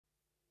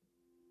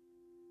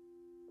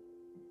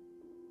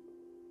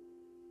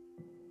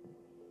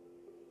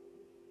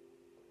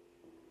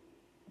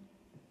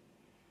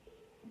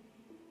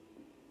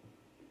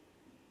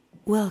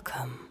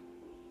Welcome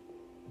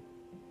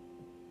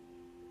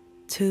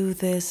to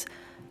this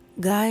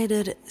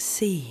guided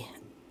sea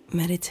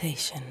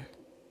meditation.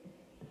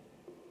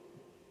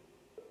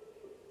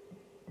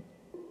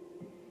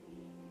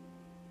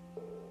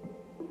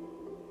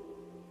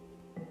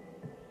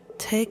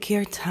 Take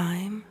your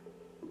time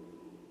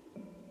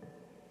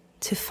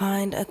to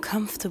find a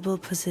comfortable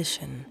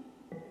position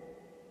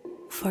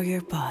for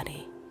your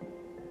body.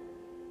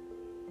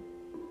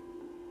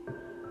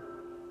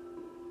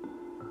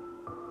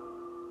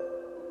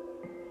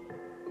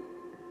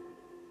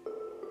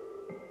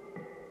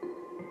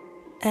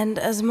 And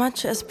as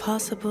much as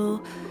possible,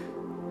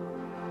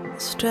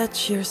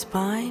 stretch your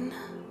spine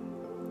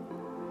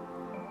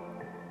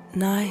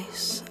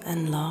nice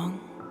and long.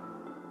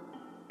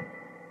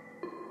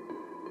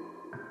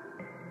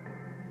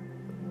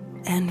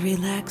 And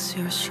relax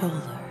your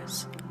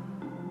shoulders.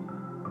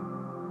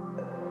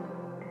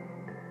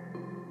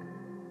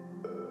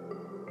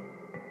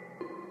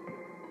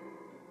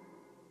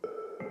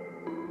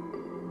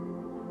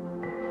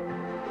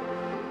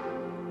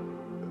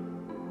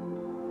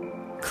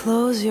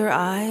 Close your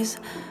eyes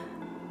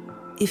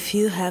if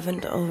you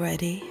haven't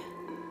already.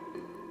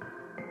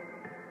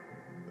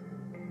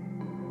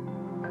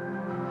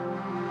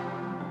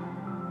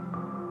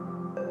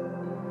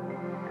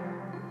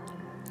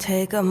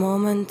 Take a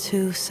moment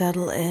to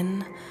settle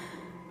in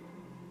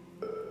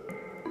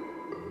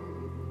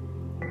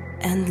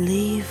and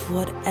leave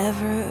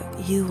whatever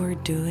you were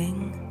doing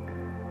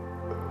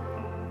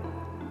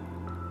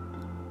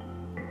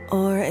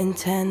or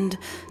intend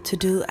to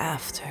do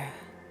after.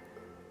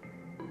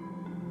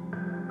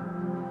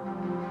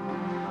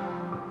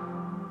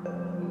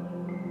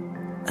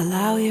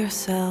 Allow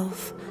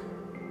yourself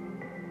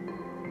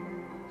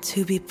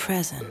to be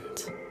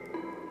present.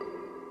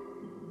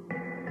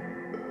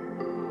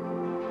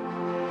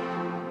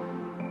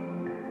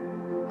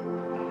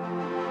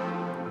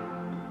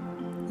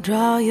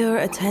 Draw your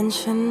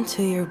attention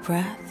to your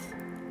breath.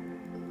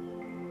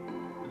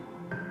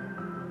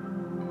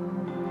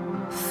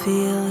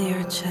 Feel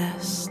your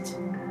chest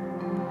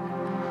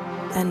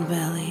and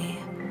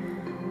belly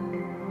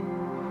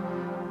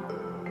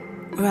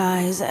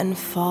rise and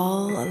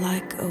fall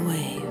like a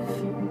wave.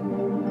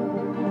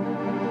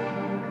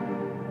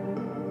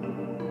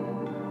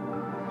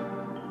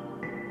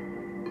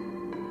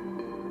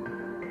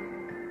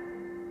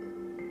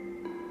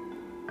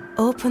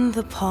 Open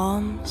the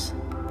palms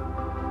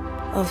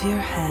of your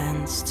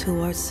hands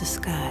towards the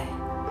sky.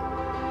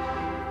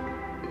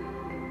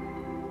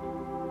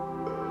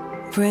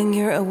 Bring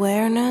your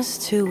awareness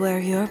to where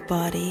your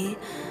body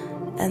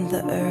and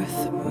the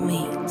earth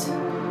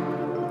meet.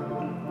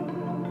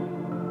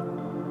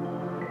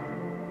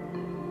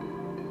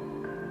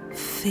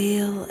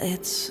 Feel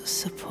its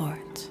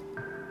support.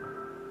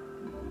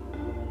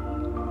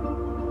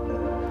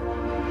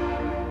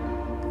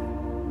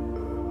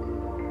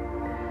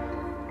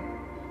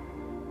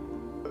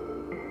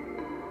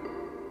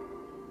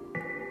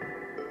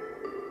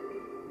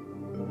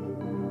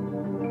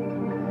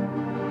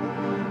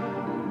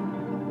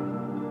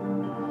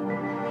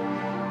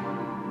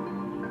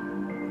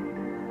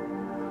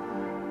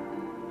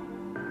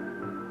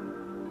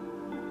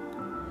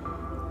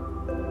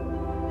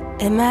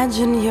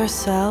 Imagine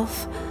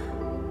yourself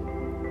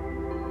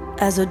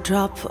as a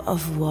drop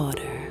of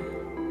water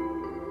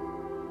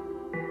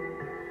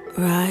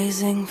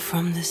rising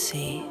from the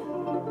sea,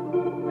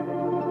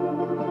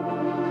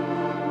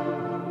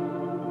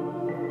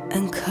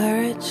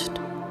 encouraged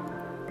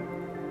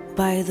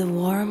by the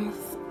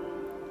warmth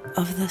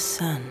of the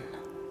sun.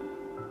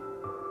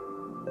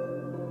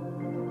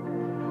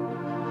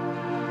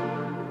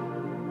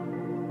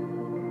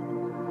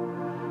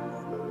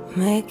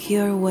 Make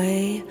your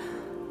way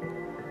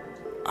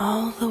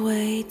all the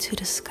way to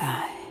the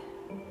sky.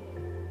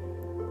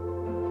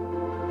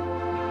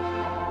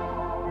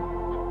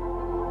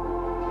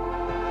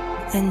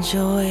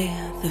 Enjoy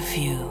the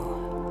view.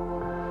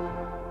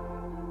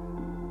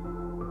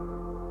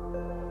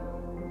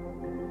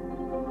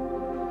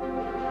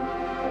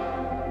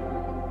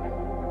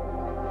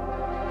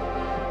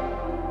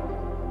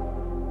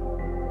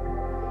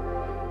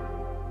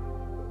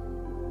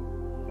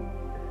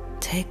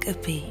 Take a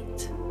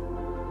beat.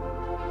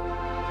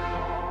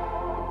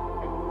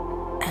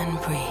 And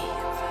breathe.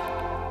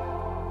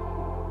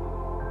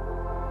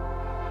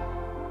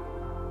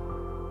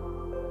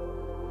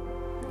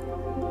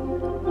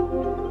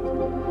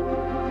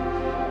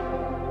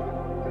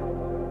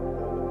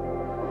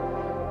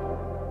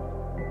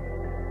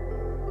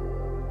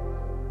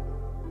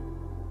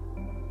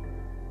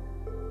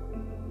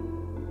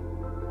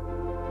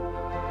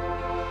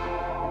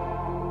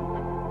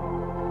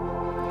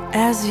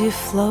 As you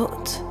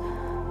float,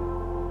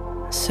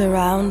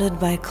 surrounded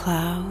by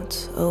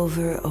clouds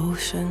over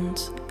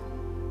oceans,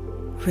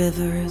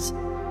 rivers,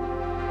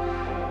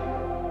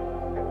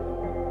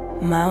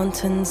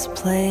 mountains,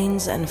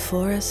 plains, and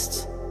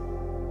forests,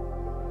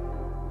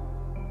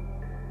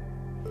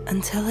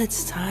 until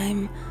it's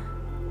time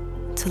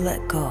to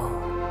let go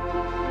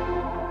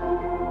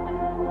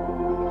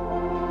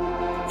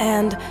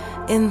And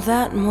in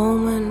that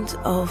moment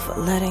of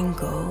letting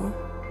go,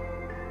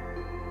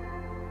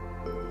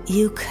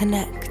 you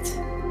connect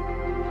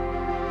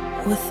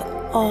with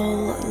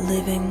all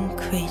living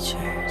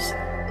creatures.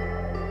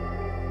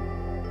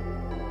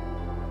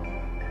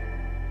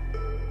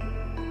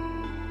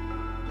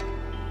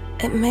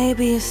 It may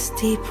be a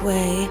steep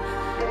way,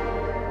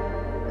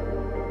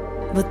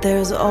 but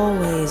there's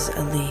always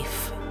a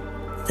leaf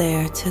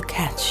there to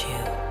catch you.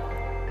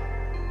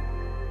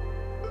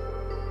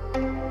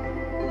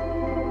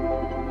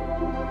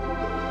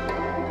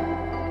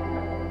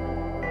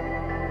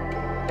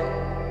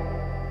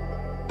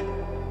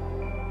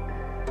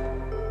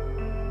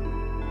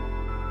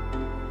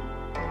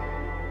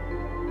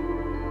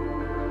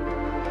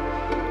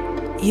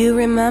 You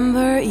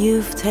remember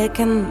you've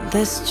taken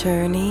this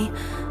journey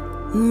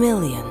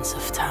millions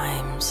of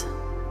times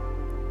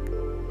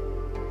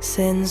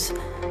since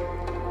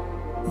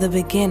the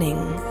beginning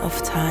of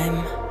time.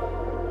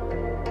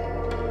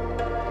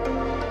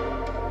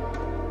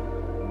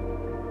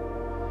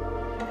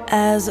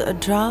 As a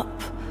drop,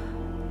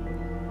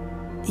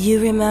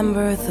 you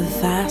remember the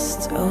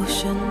vast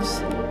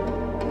oceans,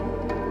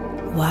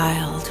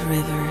 wild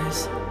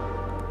rivers,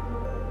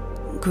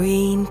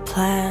 green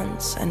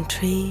plants and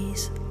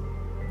trees,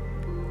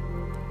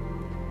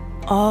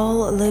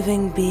 all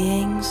living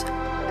beings.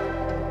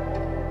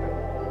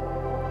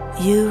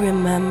 You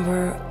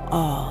remember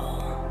all.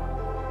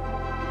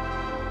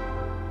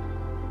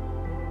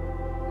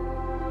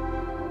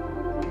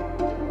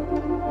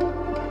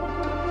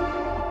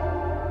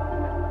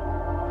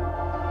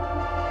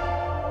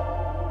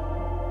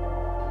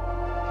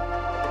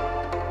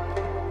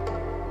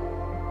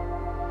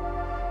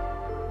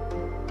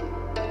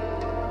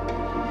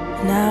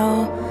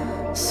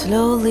 Now,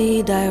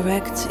 slowly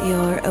direct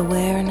your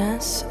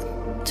awareness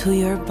to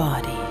your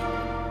body.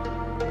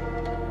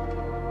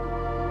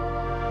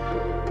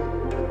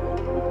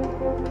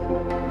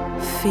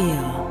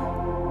 Feel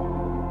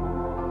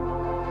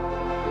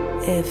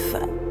if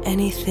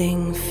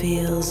anything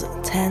feels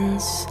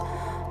tense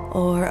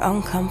or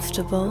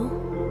uncomfortable.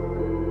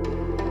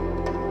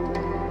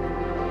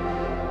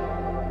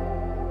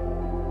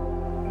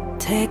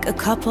 Take a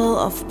couple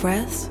of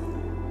breaths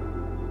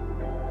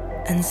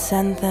and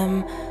send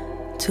them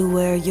to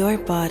where your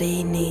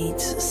body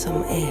needs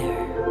some air,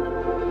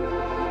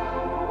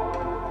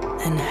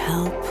 and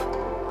help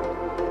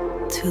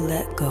to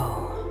let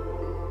go.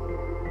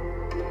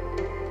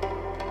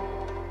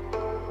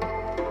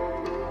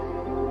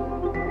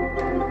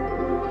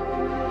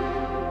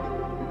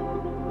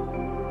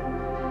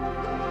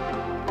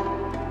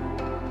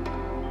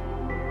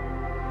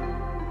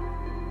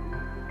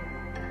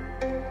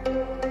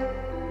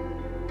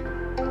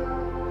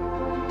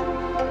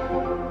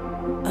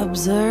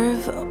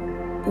 Observe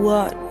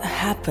what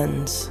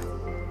happens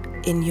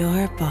in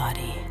your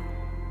body,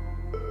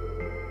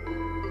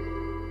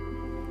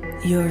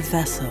 your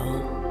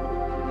vessel,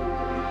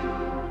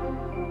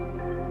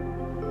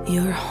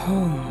 your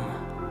home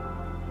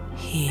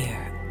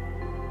here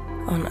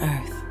on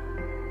Earth.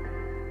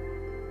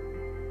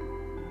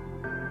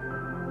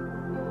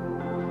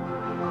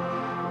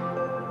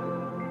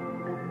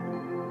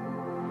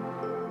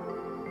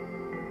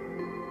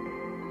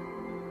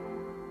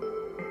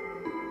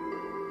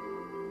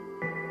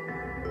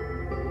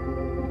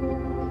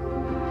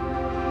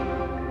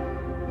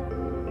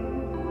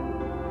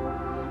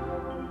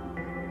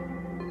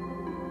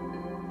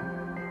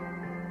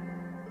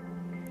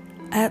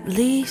 At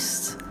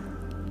least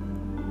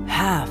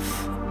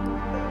half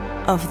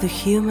of the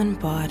human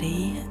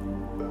body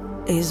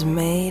is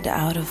made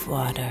out of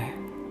water.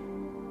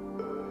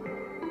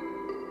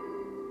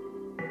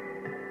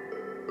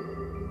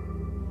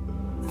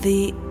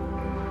 The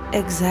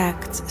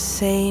exact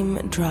same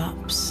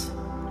drops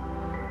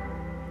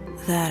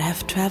that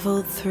have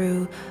traveled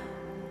through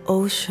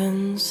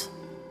oceans,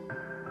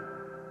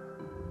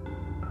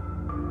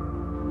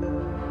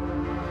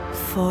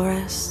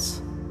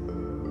 forests,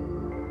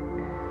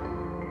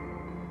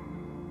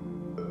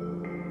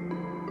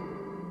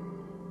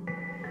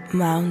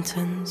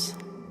 mountains,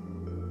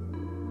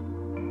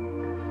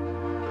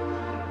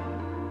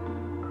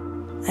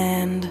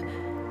 and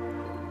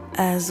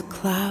as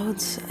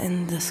clouds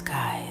in the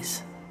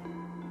skies.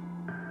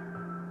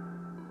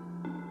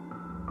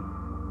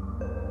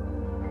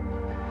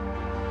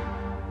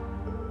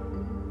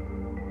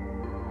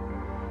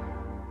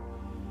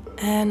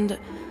 And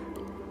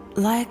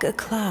like a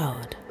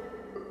cloud,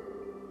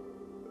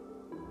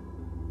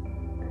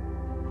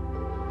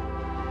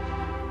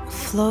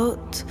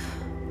 float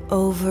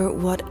over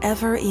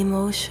whatever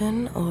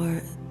emotion or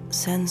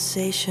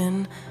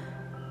sensation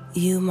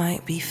you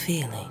might be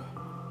feeling.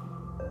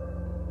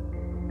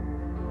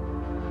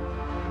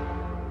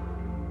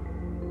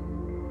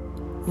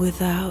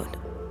 Without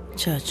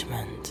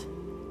judgment.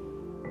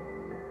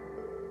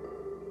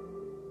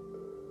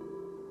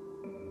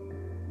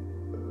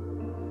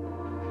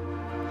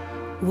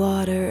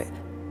 Water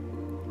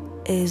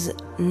is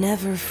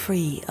never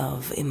free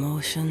of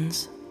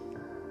emotions.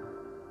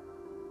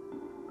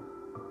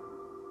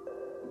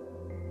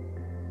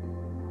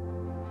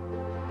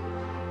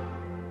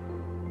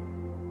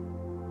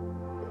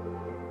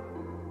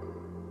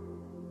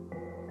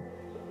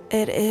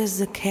 It is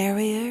the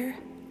carrier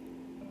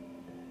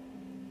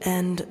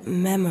and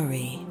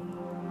memory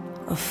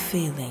of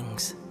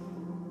feelings.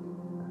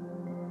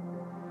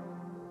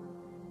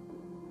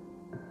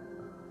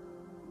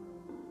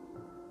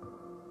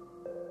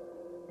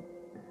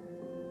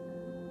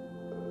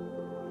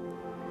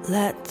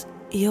 Let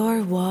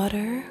your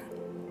water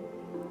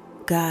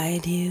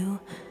guide you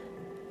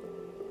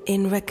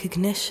in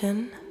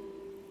recognition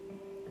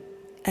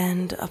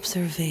and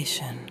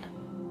observation,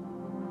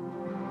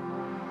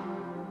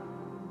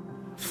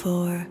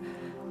 for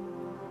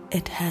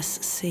it has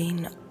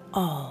seen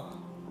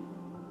all.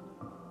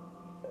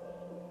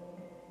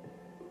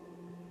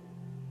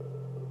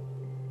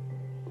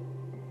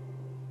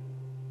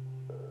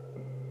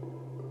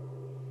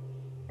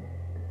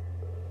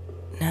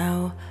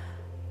 Now,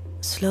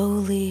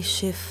 slowly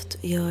shift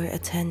your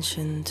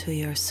attention to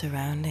your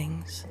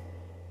surroundings.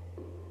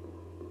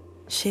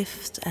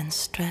 Shift and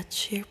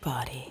stretch your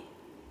body.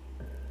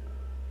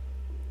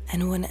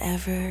 And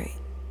whenever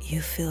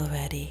you feel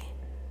ready,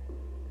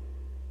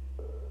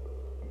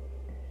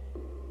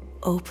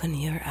 open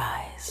your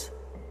eyes.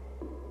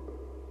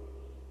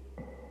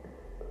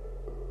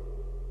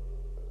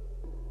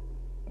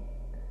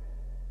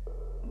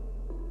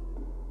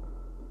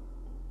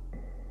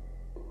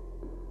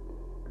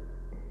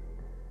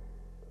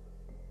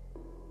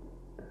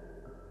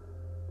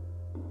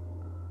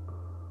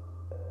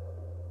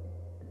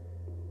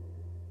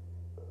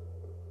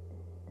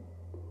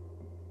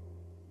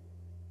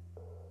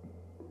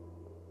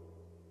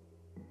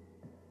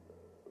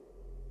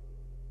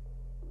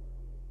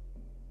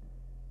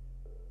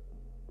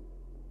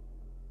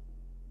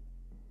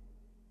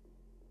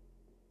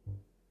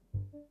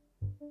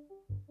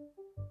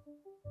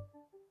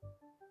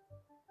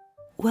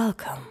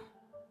 Welcome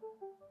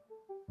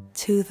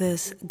to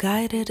this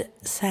guided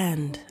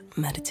sand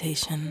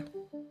meditation.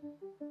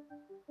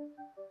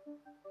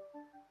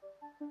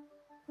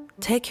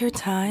 Take your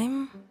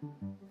time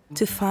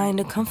to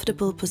find a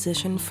comfortable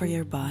position for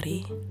your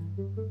body,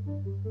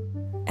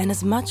 and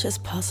as much as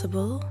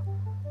possible,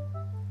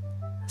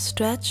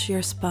 stretch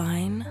your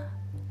spine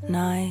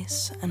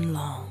nice and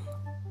long.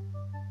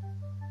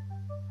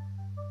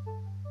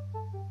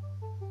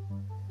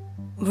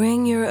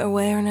 Bring your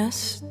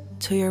awareness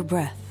to your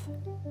breath.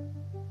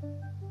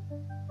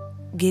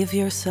 Give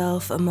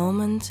yourself a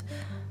moment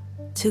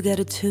to get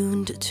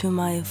attuned to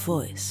my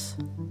voice.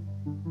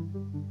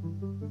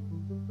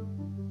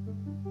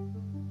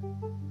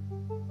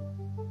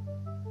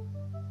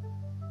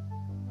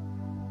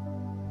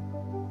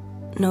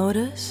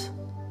 Notice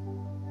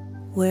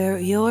where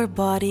your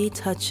body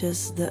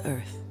touches the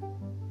earth.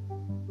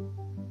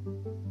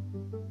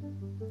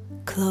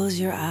 Close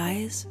your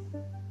eyes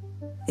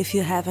if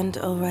you haven't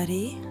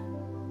already.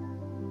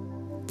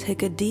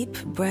 Take a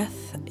deep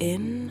breath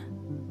in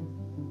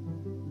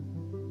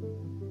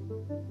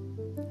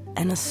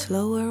and a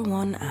slower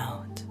one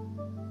out.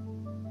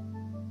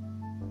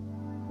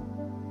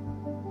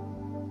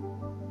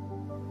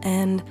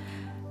 And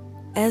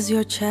as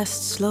your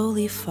chest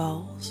slowly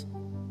falls,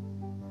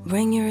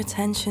 bring your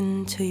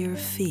attention to your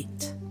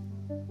feet.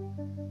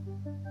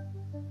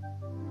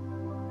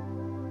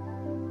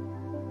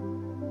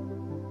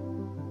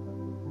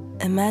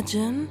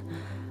 Imagine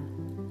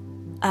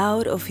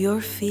out of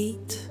your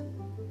feet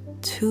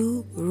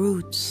two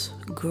roots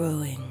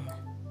growing,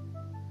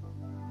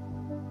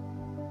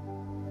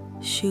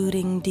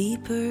 shooting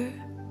deeper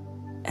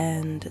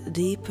and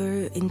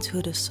deeper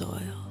into the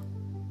soil.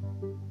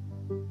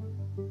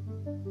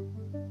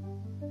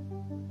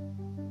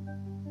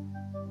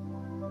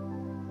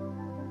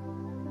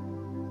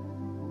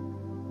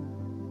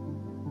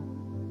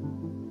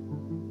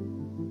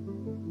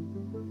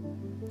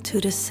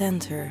 To the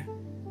center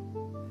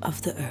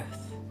of the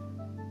earth.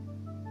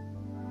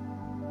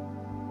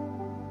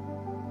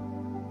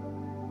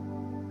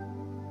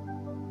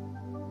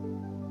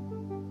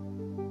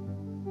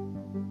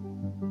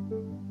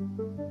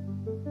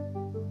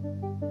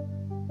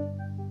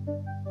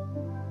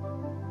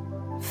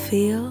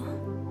 Feel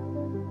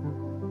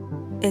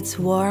its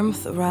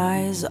warmth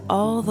rise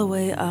all the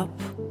way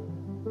up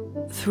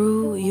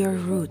through your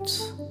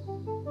roots,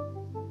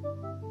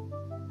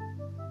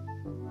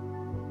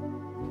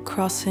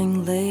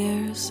 crossing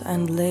layers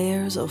and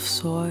layers of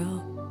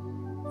soil,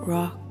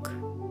 rock,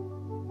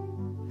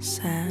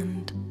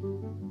 sand.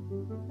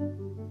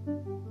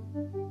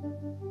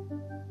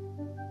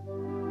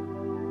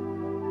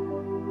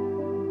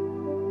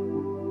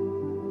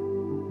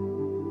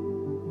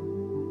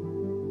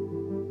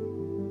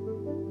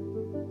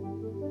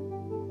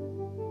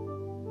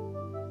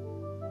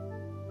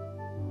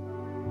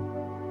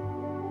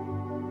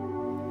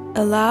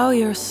 Allow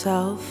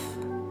yourself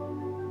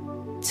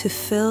to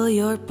fill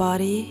your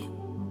body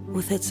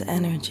with its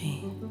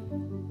energy.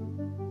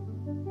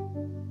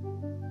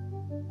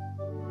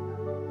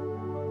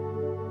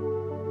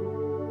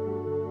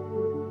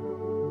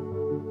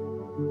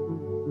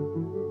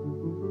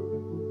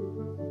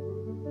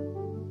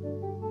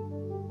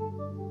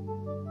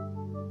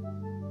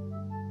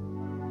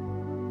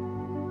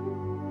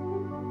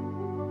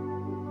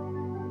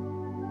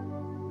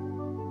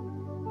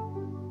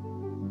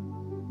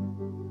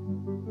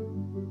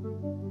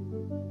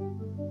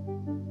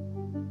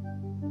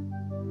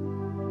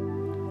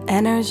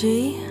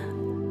 Energy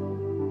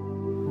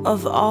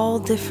of all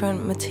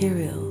different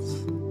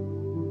materials,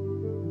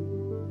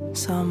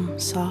 some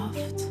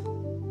soft,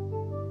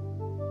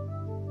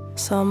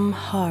 some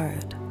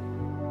hard,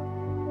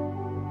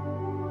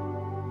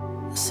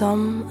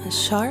 some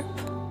sharp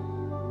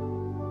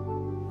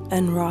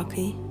and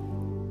rocky,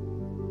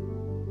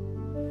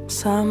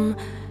 some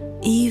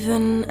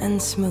even and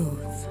smooth.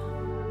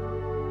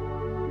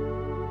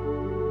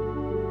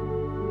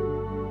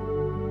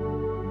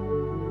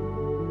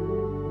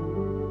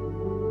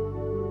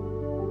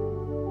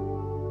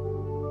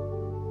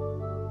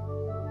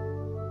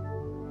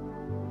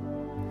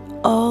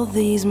 All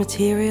these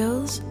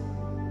materials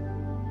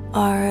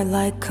are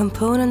like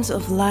components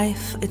of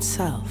life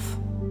itself.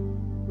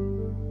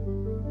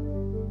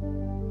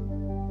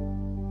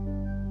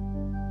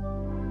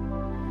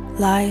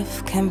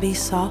 Life can be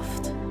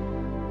soft,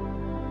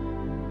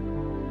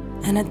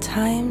 and at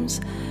times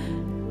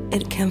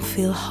it can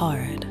feel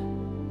hard,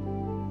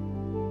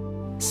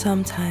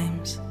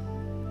 sometimes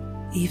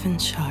even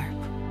sharp.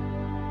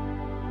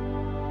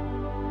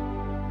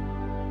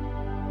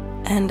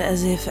 And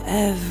as if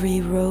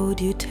every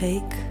road you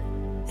take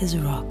is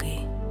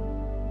rocky.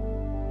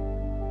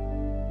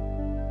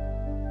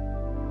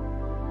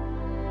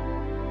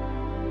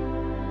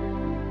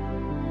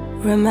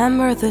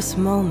 Remember this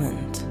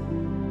moment.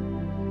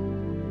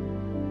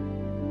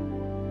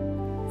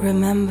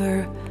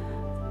 Remember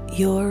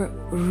your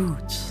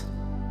roots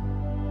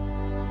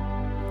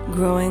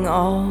growing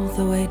all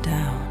the way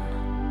down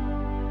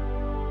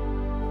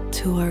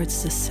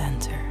towards the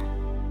center.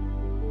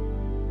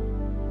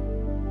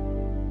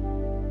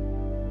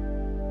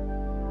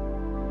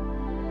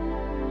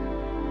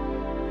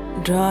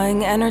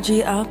 Drawing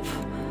energy up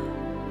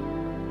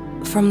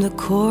from the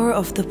core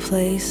of the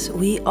place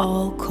we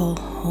all call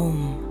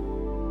home.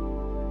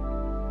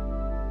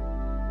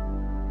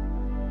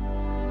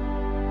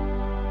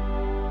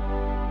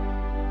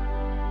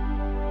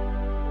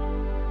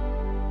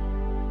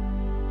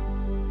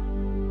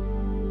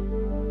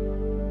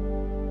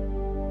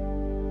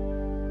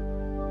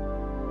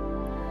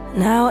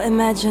 Now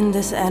imagine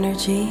this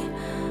energy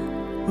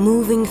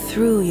moving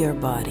through your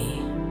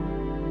body,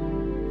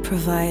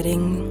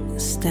 providing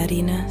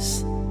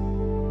steadiness,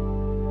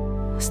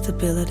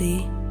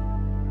 stability,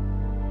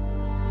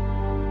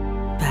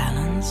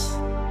 balance,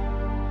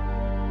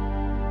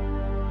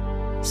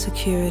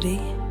 security,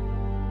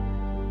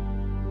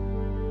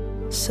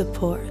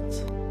 support,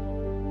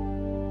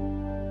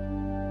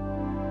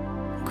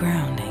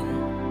 grounding.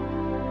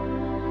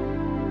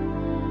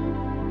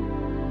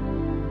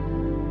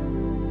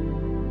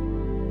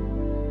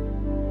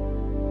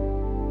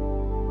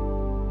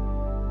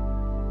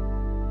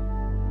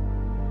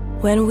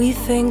 When we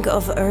think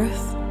of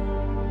Earth,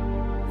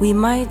 we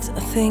might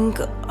think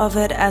of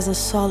it as a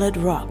solid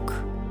rock.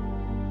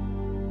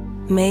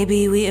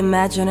 Maybe we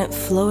imagine it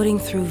floating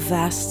through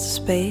vast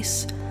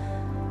space.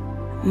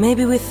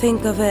 Maybe we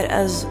think of it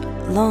as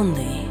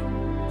lonely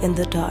in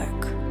the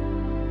dark.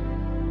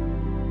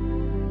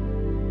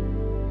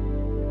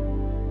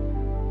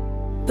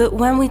 But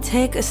when we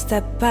take a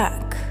step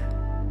back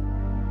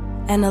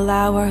and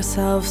allow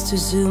ourselves to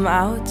zoom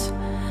out,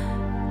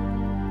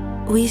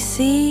 we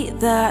see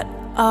that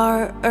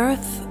our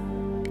Earth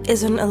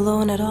isn't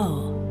alone at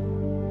all.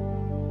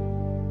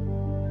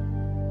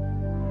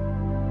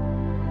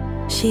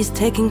 She's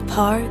taking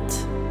part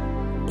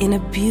in a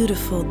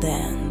beautiful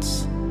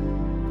dance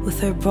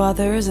with her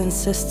brothers and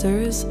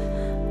sisters,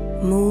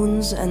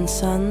 moons and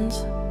suns.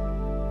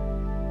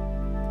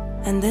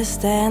 And this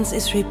dance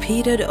is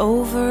repeated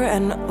over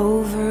and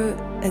over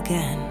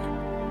again.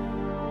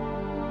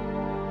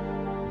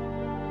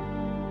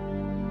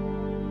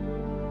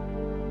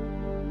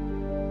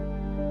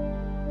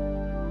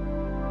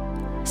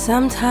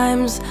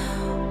 Sometimes,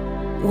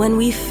 when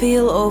we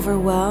feel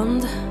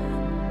overwhelmed,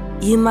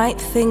 you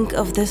might think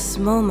of this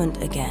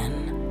moment again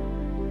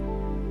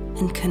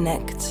and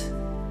connect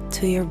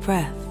to your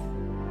breath.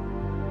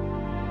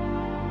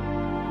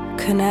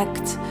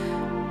 Connect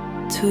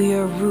to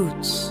your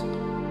roots,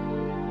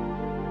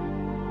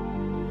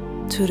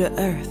 to the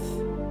earth.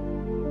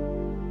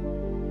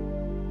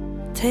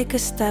 Take a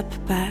step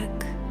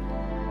back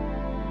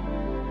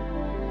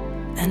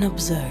and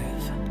observe.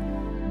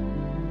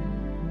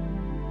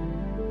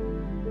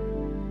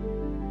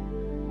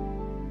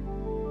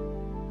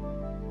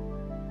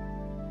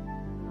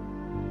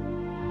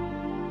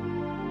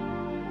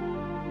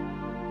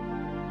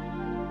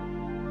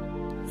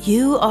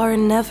 You are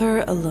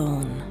never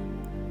alone.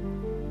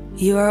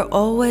 You are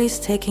always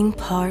taking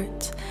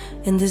part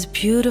in this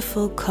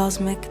beautiful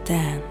cosmic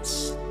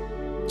dance,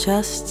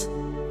 just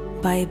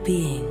by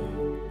being.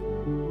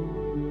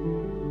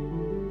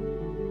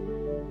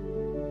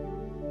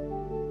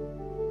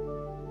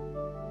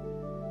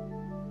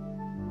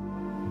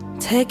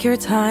 Take your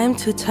time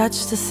to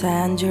touch the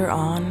sand you're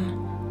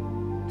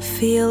on,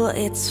 feel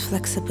its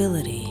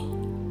flexibility,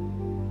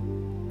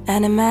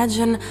 and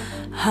imagine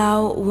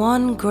how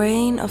one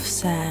grain of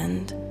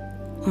sand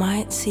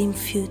might seem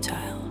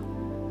futile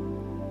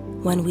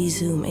when we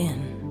zoom in.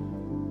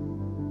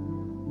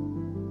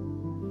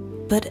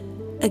 But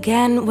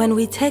again, when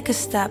we take a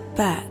step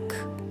back,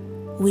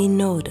 we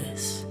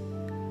notice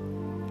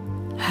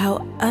how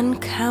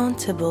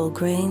uncountable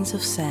grains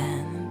of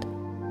sand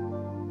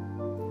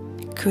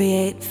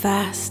create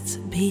vast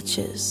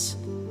beaches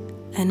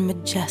and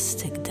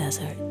majestic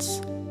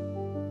deserts.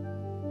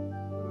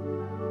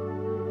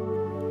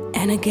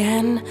 And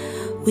again,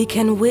 we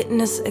can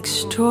witness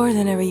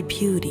extraordinary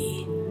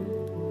beauty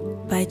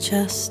by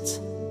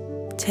just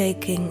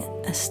taking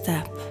a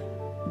step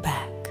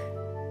back.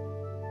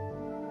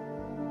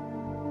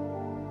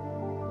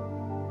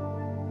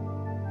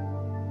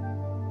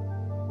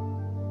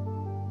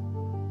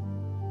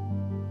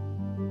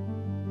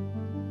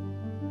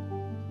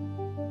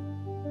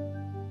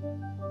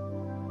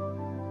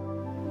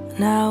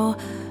 Now,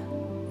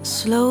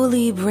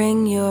 slowly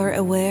bring your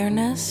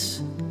awareness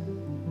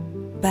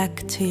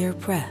back to your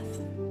breath.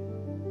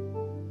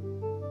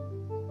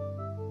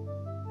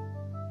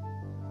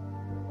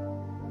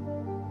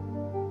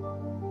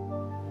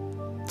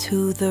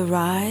 To the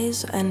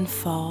rise and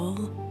fall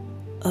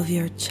of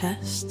your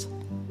chest,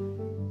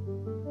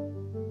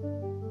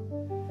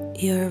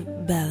 your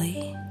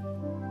belly.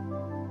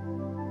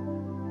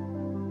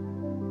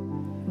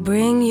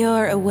 Bring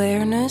your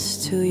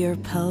awareness to your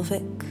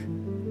pelvic,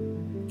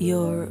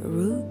 your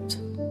root.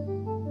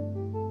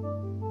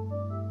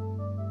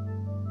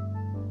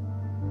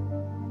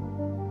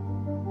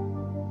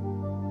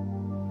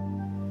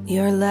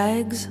 Your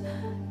legs,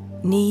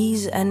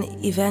 knees, and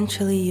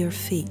eventually your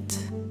feet.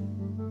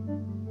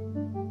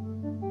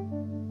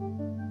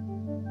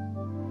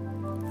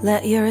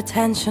 Let your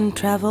attention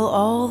travel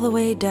all the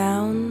way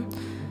down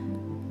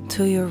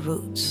to your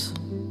roots.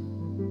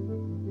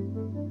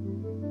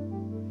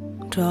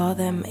 Draw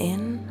them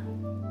in,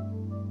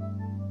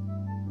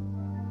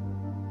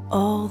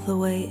 all the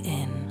way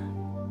in,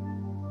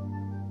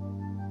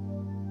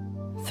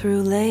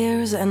 through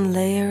layers and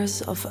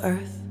layers of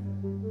earth,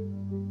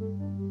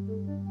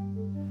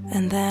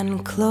 and then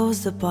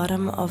close the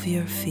bottom of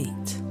your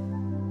feet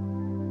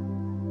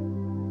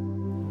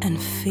and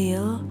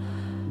feel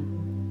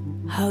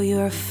how you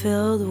are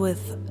filled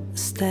with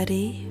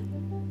steady,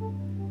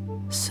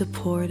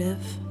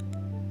 supportive,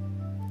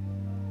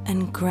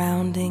 and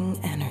grounding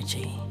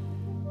energy.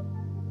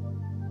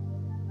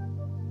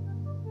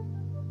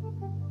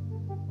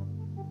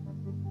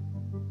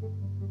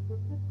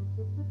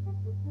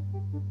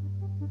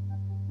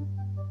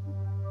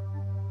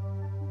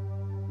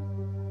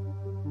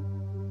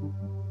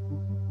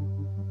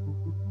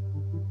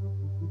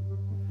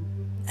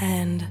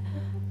 And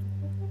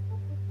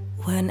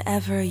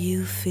whenever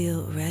you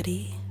feel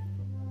ready,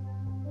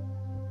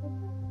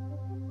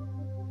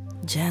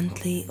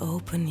 gently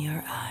open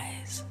your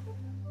eyes.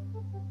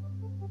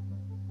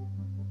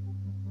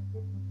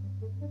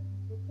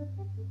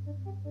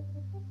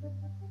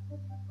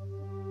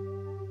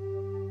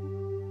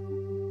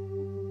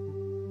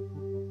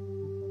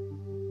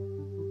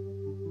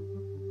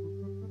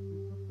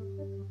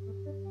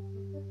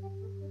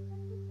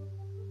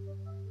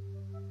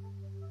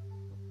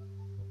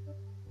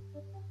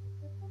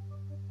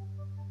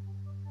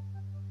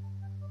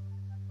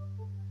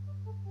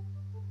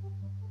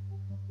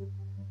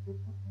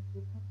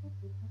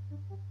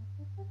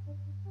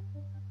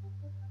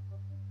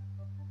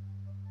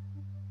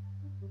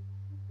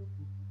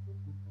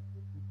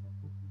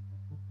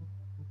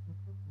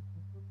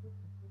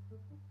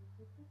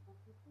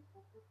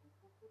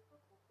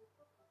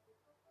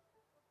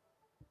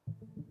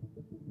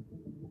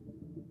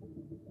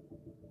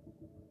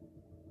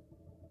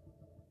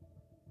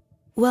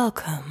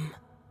 Welcome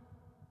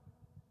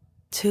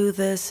to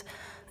this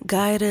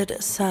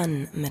guided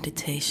sun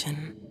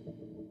meditation.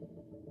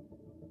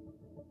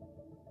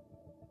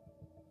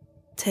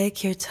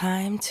 Take your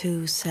time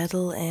to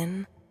settle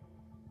in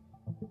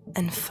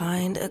and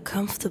find a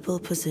comfortable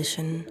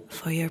position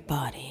for your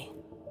body.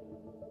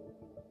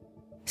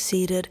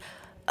 Seated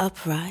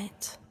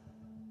upright,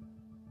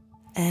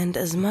 and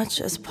as much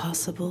as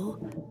possible,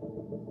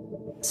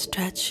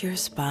 stretch your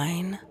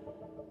spine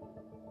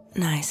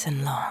nice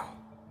and long.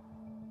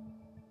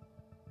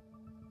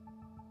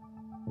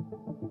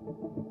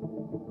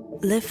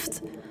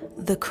 Lift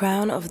the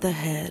crown of the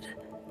head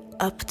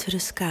up to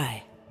the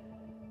sky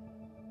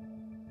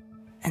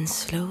and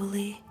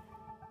slowly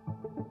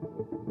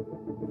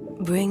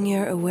bring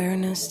your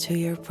awareness to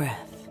your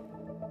breath.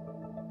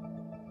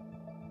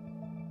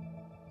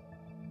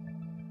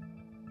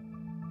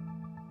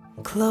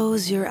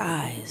 Close your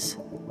eyes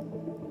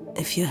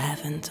if you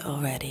haven't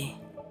already.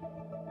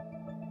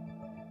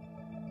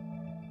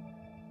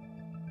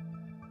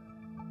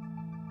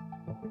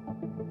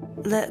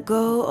 Let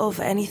go of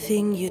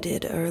anything you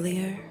did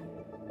earlier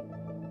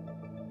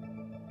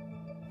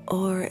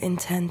or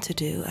intend to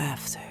do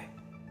after.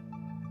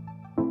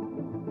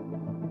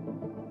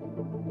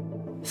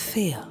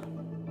 Feel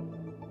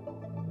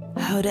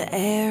how the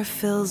air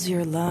fills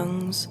your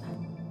lungs.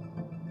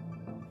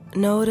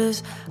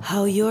 Notice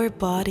how your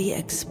body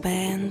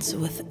expands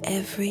with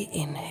every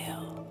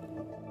inhale.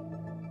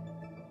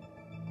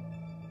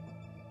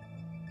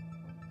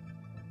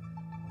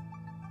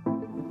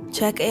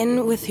 Check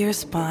in with your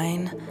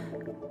spine.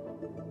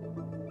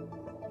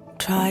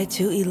 Try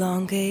to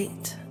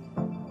elongate,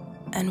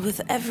 and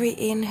with every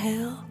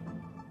inhale,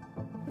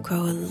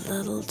 grow a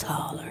little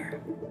taller.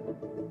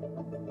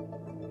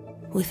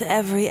 With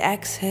every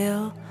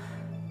exhale,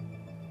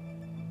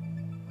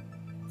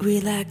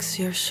 relax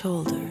your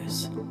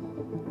shoulders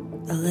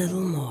a little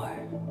more.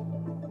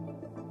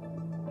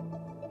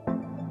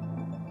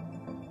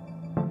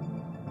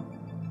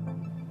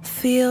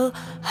 Feel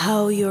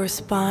how your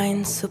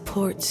spine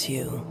supports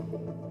you,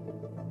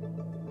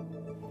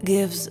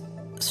 gives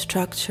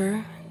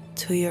structure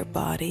to your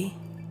body,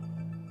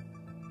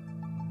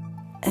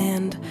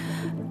 and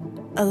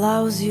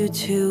allows you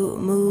to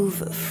move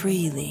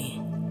freely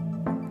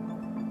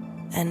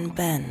and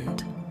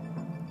bend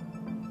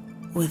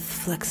with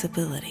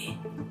flexibility.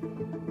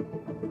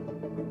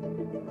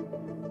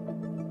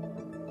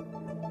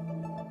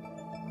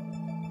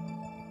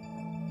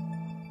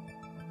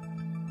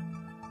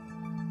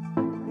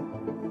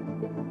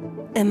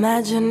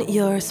 Imagine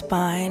your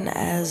spine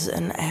as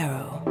an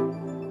arrow,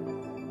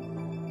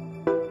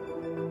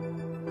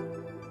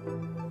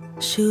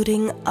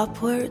 shooting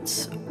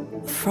upwards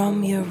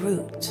from your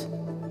root,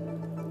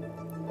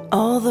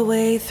 all the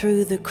way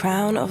through the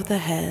crown of the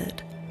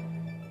head,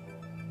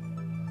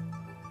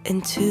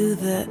 into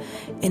the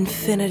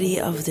infinity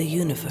of the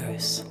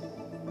universe,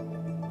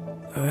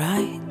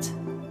 right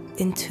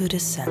into the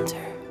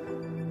center.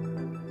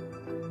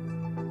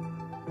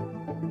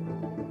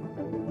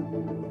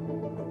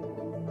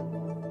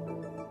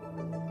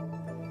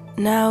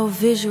 Now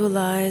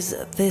visualize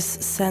this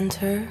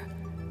center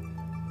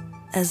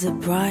as a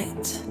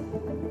bright,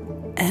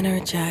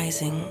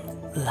 energizing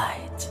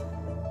light.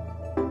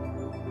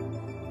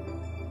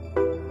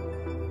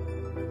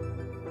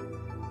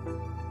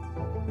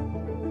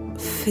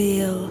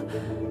 Feel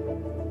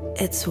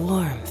its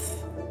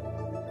warmth,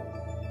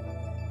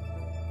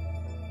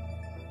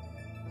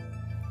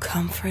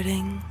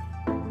 comforting,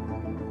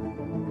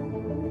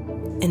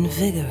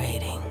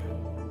 invigorating.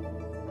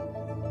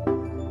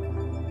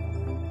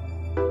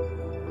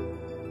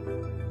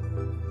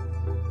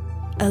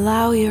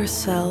 Allow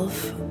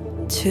yourself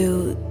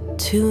to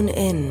tune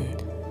in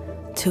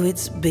to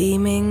its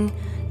beaming,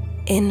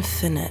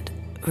 infinite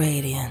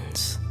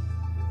radiance.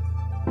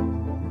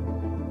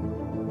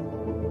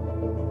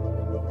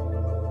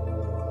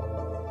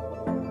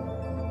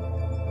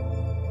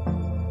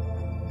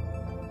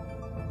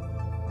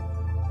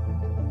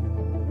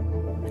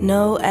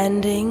 No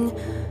ending,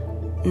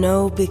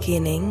 no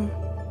beginning,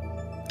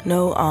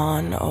 no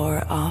on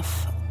or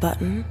off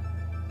button.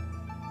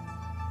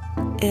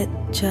 It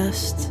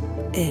just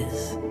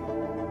is.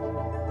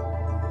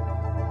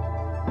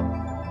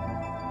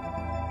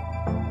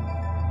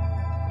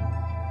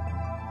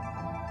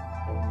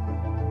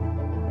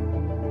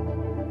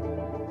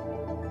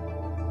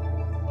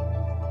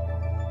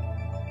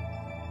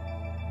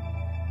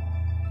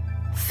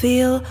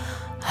 Feel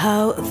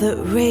how the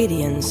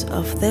radiance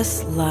of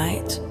this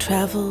light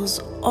travels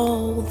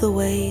all the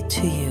way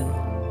to you,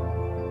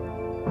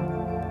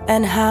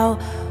 and how,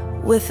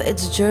 with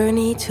its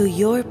journey to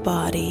your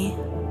body,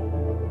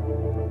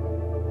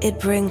 it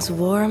brings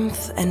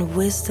warmth and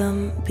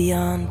wisdom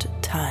beyond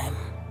time.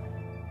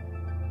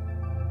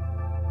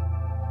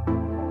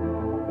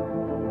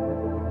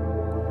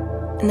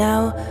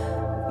 Now,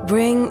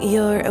 bring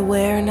your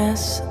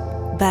awareness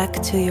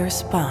back to your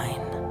spine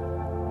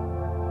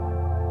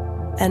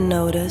and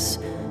notice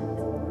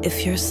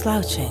if you're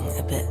slouching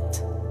a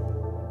bit.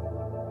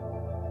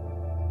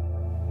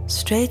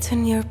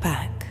 Straighten your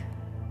back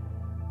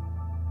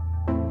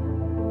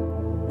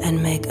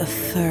and make a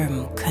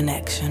firm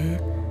connection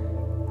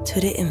to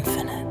the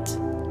infinite.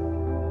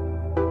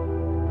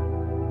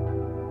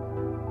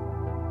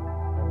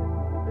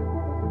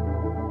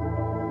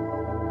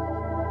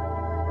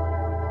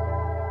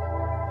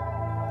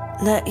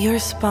 Let your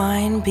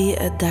spine be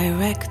a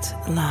direct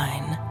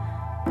line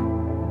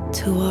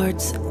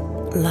towards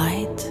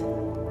light,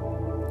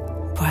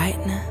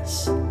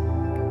 brightness,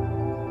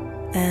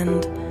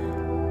 and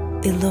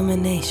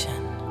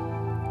illumination.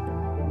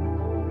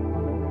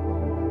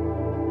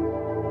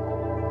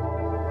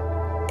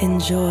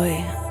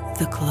 Enjoy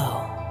the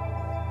glow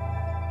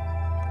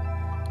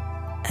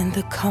and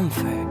the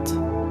comfort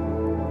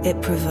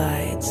it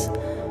provides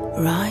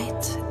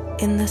right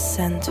in the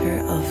center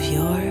of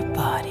your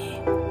body.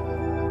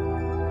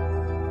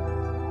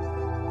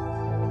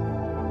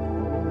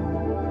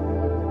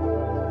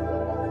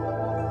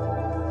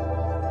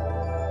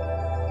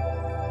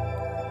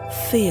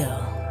 Feel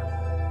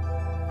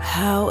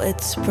how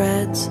it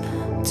spreads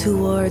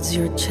towards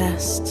your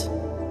chest,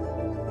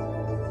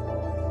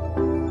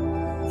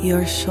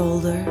 your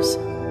shoulders.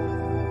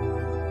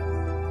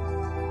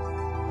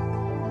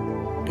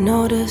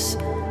 Notice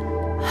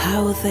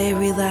how they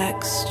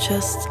relax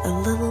just a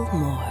little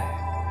more.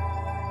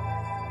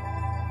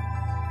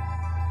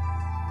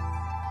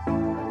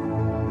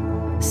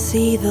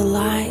 See the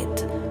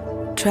light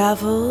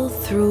travel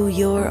through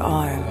your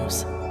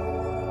arms,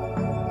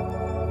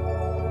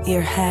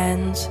 your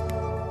hands,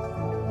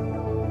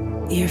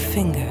 your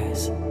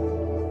fingers,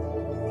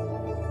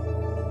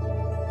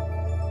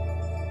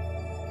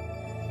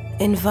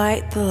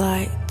 Invite the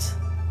light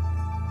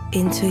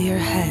into your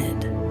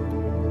head,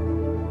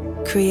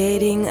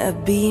 creating a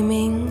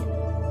beaming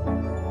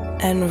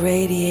and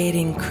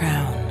radiating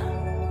crown.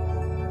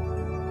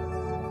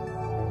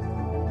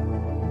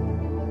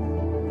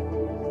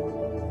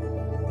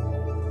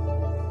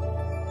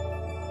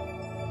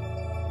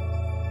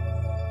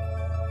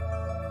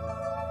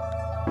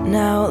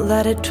 Now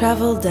let it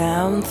travel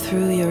down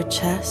through your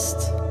chest,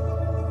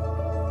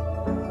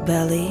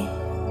 belly,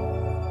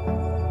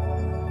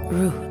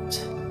 root.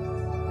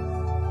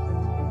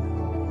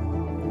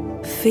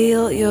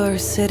 Feel your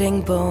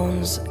sitting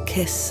bones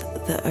kiss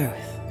the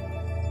earth.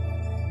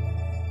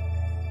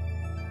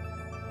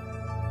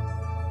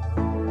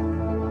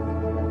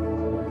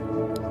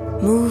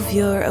 Move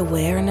your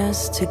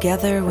awareness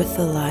together with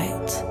the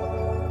light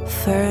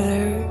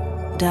further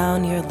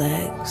down your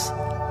legs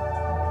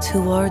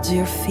towards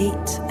your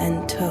feet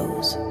and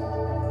toes.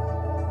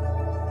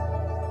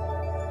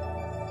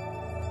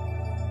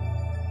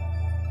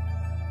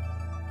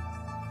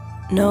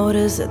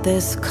 Notice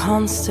this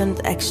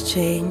constant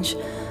exchange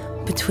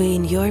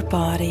between your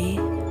body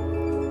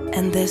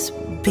and this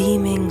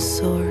beaming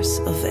source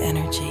of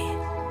energy.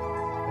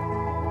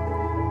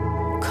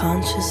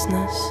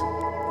 Consciousness,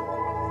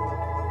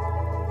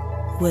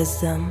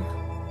 wisdom,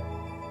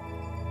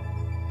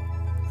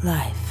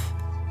 life.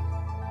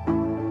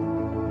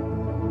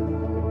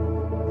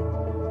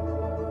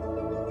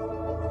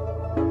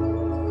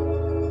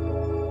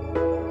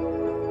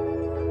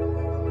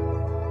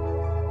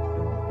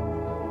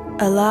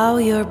 Allow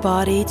your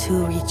body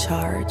to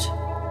recharge,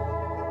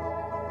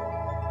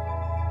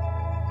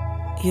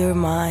 your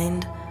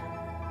mind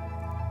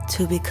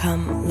to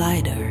become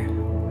lighter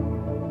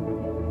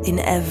in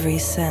every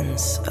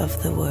sense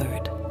of the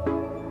word.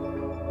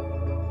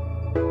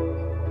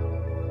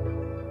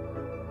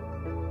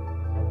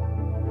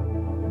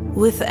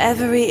 With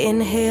every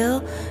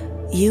inhale,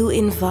 you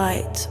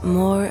invite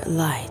more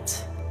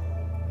light.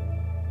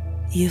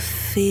 You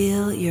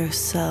feel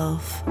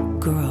yourself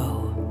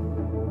grow.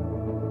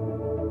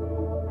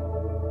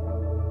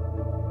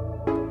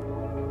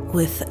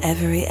 With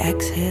every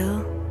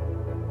exhale,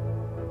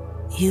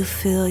 you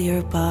feel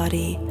your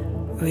body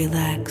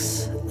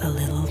relax a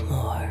little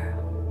more.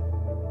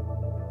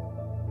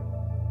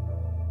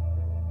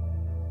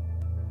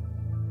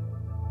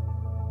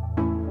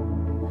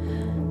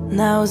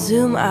 Now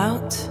zoom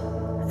out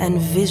and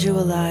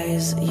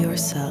visualize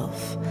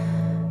yourself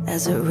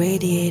as a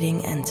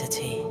radiating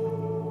entity.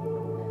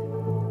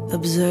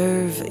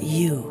 Observe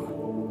you,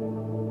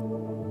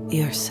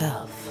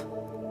 yourself,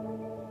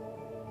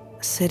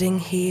 sitting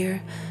here,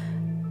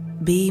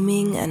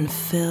 beaming and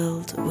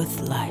filled with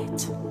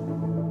light.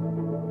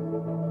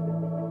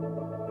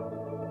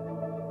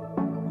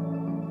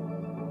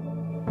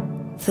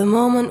 The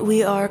moment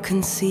we are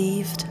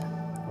conceived,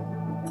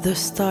 the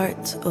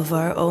start of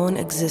our own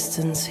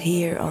existence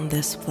here on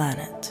this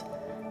planet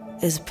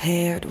is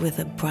paired with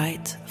a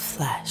bright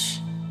flash.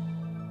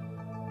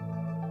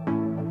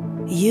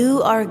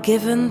 You are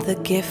given the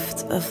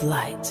gift of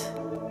light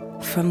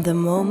from the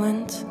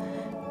moment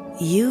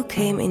you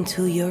came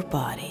into your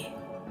body.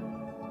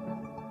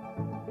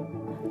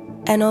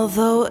 And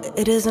although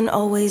it isn't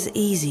always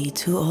easy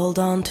to hold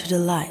on to the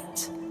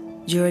light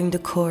during the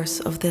course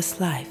of this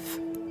life,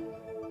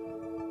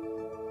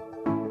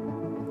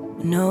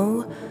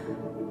 know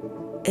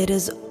it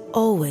is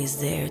always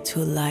there to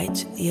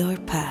light your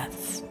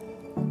path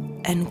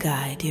and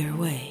guide your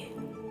way.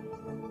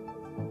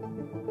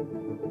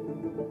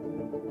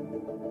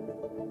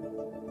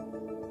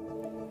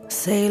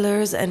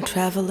 Sailors and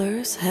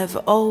travelers have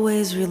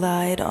always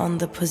relied on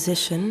the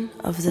position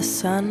of the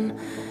sun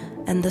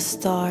and the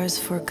stars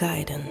for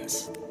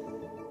guidance.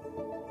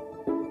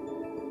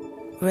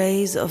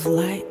 Rays of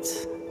light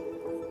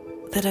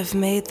that have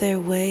made their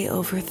way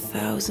over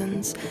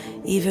thousands,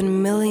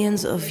 even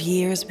millions of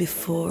years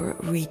before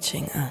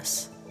reaching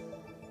us.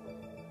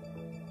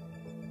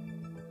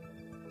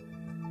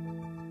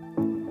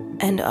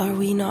 And are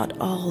we not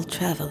all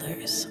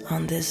travelers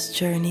on this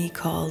journey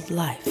called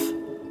life?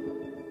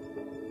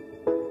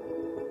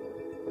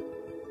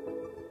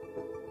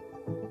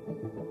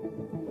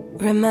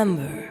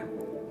 Remember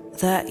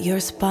that your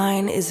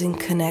spine is in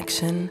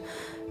connection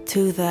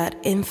to that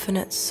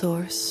infinite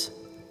source,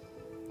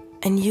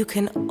 and you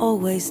can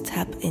always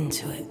tap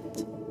into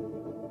it.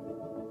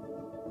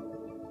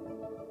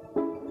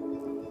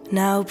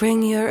 Now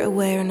bring your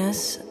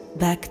awareness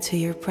back to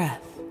your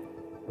breath.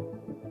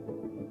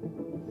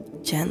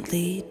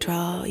 Gently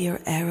draw your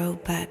arrow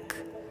back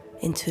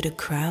into the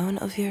crown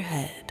of your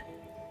head,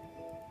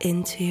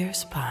 into your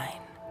spine,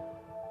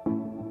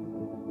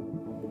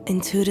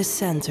 into the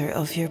center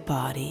of your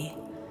body,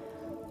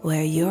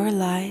 where your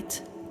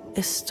light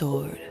is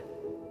stored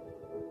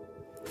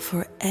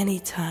for any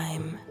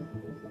time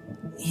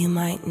you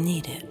might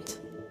need it.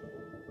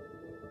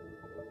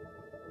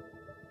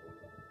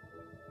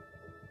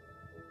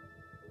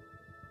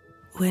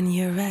 When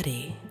you're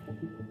ready,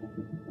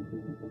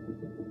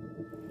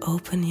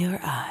 open your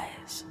eyes.